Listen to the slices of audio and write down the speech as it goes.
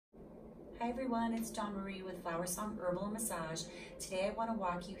Hi everyone, it's Dawn Marie with Flower Song Herbal and Massage. Today I want to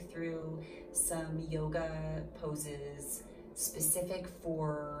walk you through some yoga poses specific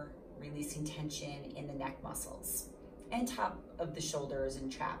for releasing tension in the neck muscles and top of the shoulders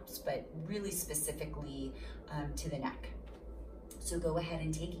and traps, but really specifically to the neck. So go ahead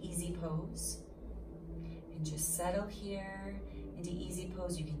and take easy pose and just settle here into easy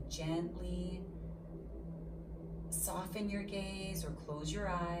pose. You can gently soften your gaze or close your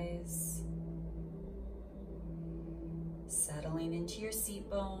eyes, settling into your seat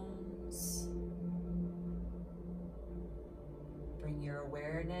bones. Bring your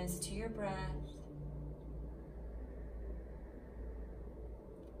awareness to your breath.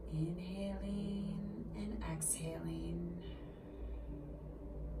 Inhaling and exhaling.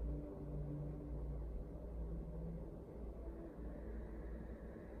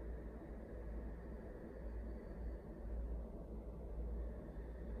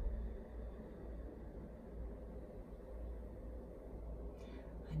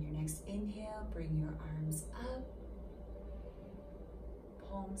 On your next inhale, bring your arms up,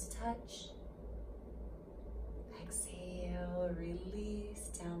 palms touch. Exhale, release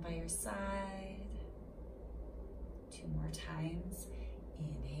down by your side. 2 more times.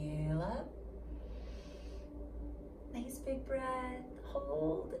 Inhale up. Nice big breath.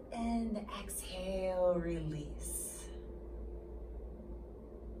 Hold and exhale, release.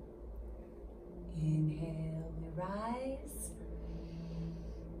 Inhale, we rise.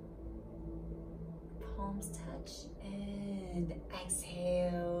 Palms touch and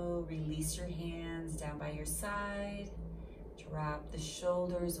exhale, release your hands down by your side. Drop the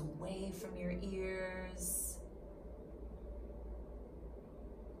shoulders away from your ears.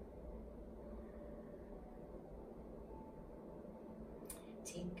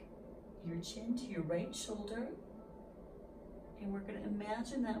 Take your chin to your right shoulder, and we're going to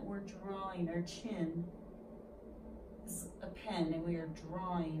imagine that we're drawing our chin is a pen, and we are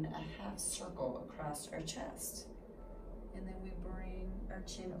drawing a half circle across our chest. And then we bring our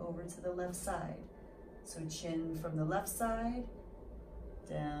chin over to the left side. So chin from the left side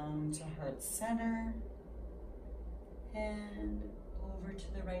down to heart center and over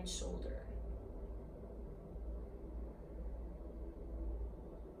to the right shoulder.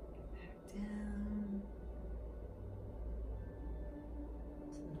 Back down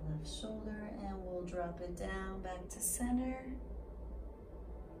to the left shoulder, and we'll drop it down back to center.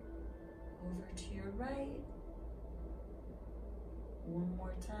 Over to your right. One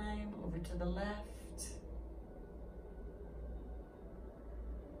more time, over to the left.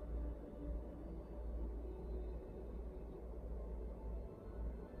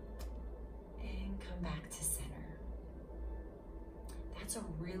 And come back to center. That's a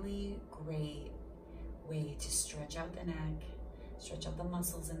really great way to stretch out the neck, stretch out the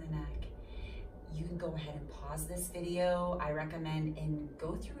muscles in the neck. You can go ahead and pause this video, I recommend, and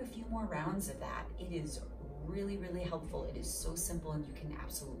go through a few more rounds of that. It is really, really helpful. It is so simple and you can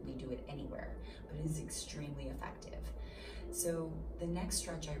absolutely do it anywhere, but it is extremely effective. So the next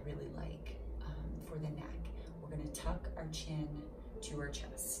stretch I really like for the neck, we're gonna tuck our chin to our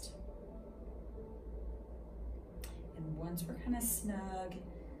chest. And once we're kind of snug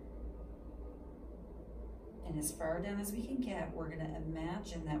and as far down as we can get, we're gonna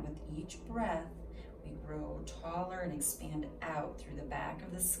imagine that with each breath, we grow taller and expand out through the back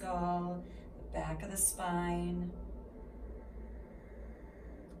of the skull, the back of the spine,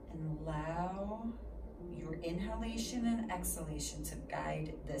 and allow your inhalation and exhalation to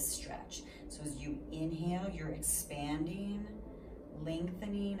guide this stretch. So as you inhale, you're expanding,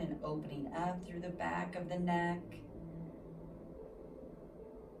 lengthening, and opening up through the back of the neck,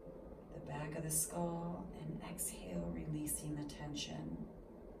 the back of the skull, and exhale, releasing the tension.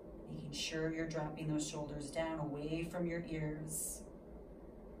 Making sure you're dropping those shoulders down away from your ears.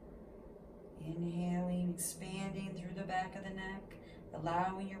 Inhaling, expanding through the back of the neck,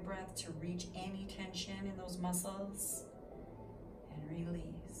 allowing your breath to reach any tension in those muscles, and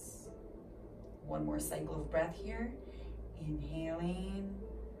release. One more cycle of breath here. Inhaling,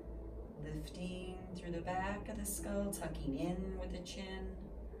 lifting through the back of the skull, tucking in with the chin,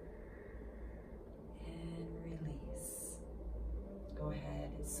 and release. Go ahead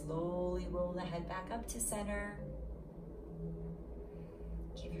and slowly roll the head back up to center.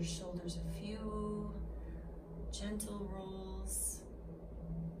 Give your shoulders a few gentle rolls.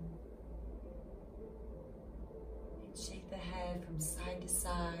 And shake the head from side to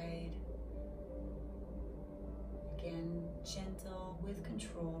side. Again, gentle with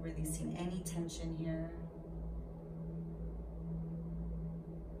control, releasing any tension here.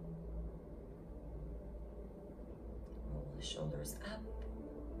 Roll the shoulders up,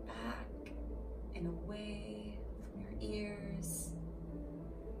 back,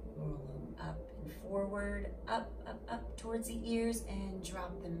 towards the ears and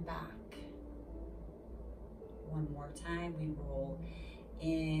drop them back. One more time, we roll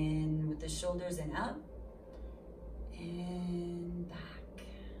in with the shoulders and up and back.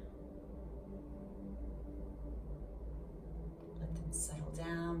 Let them settle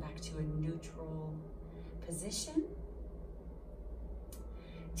down back to a neutral position.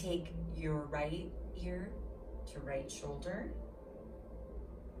 Take your right ear to right shoulder.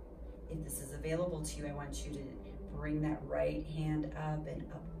 If this is available to you, I want you to bring that right hand up and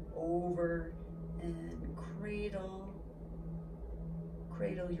up over and cradle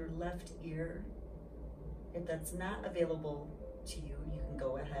your left ear. If that's not available to you, you can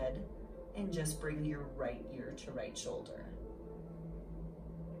go ahead and just bring your right ear to right shoulder.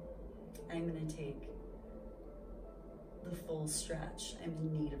 I'm going to take the full stretch. I'm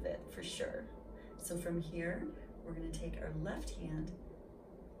in need of it for sure. So from here, we're going to take our left hand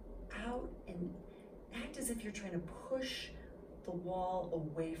out and act as if you're trying to push the wall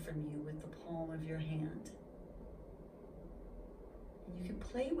away from you with the palm of your hand. And you can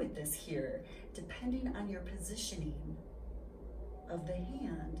play with this here, depending on your positioning of the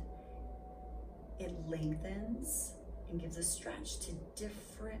hand. It lengthens and gives a stretch to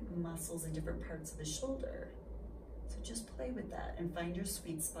different muscles and different parts of the shoulder. So just play with that and find your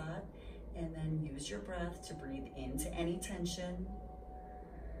sweet spot, and then use your breath to breathe into any tension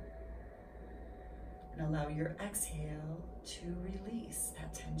and allow your exhale to release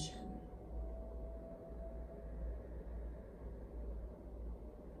that tension.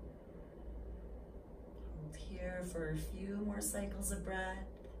 Hold here for a few more cycles of breath.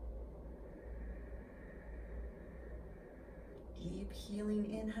 Deep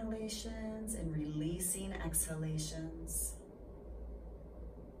healing inhalations and releasing exhalations.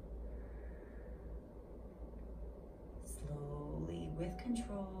 Slowly, with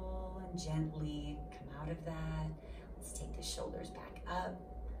control and gently come out of that. Let's take the shoulders back up,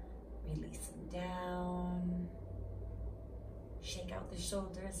 release them down. Shake out the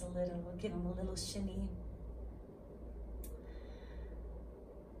shoulders a little, give them a little shimmy.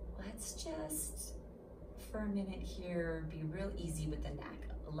 Let's just, for a minute here, be real easy with the neck.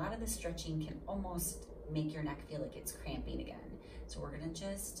 A lot of the stretching can almost make your neck feel like it's cramping again. So we're gonna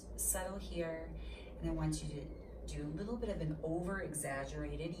just settle here, and I want you to do a little bit of an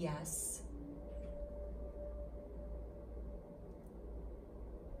over-exaggerated yes.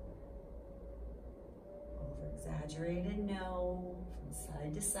 Over-exaggerated no, from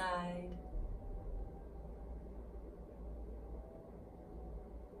side to side.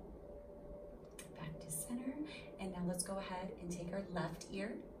 Back to center. And now let's go ahead and take our left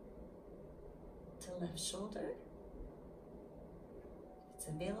ear to left shoulder. If it's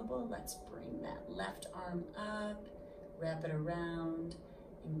available, let's bring that left arm up, wrap it around,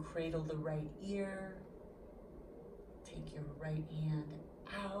 and cradle the right ear. Take your right hand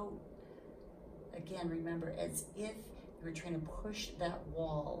out. Again, remember, as if you were trying to push that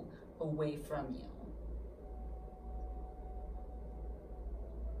wall away from you.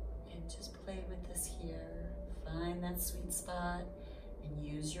 And just play with this here. Find that sweet spot and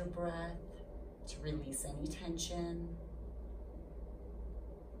use your breath to release any tension.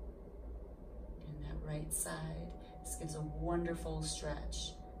 And that right side, this gives a wonderful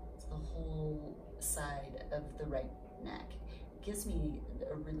stretch to the whole side of the right neck. It gives a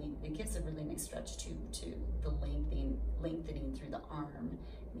really nice stretch to the lengthening through the arm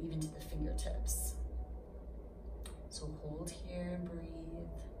and even to the fingertips. So hold here and breathe.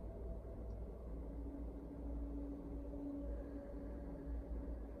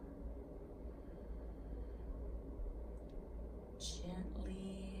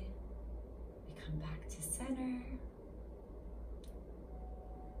 Gently, we come back to center.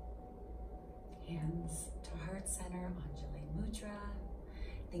 Hands to heart center, Anjali Mudra.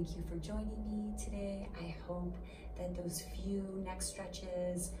 Thank you for joining me today. I hope that those few neck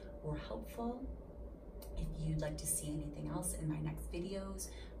stretches were helpful. If you'd like to see anything else in my next videos,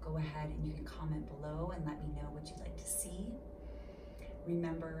 go ahead and you can comment below and let me know what you'd like to see.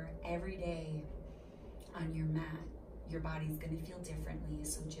 Remember, every day on your mat, your body's going to feel differently,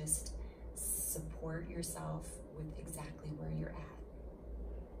 so just support yourself with exactly where you're at.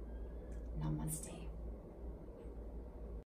 Namaste.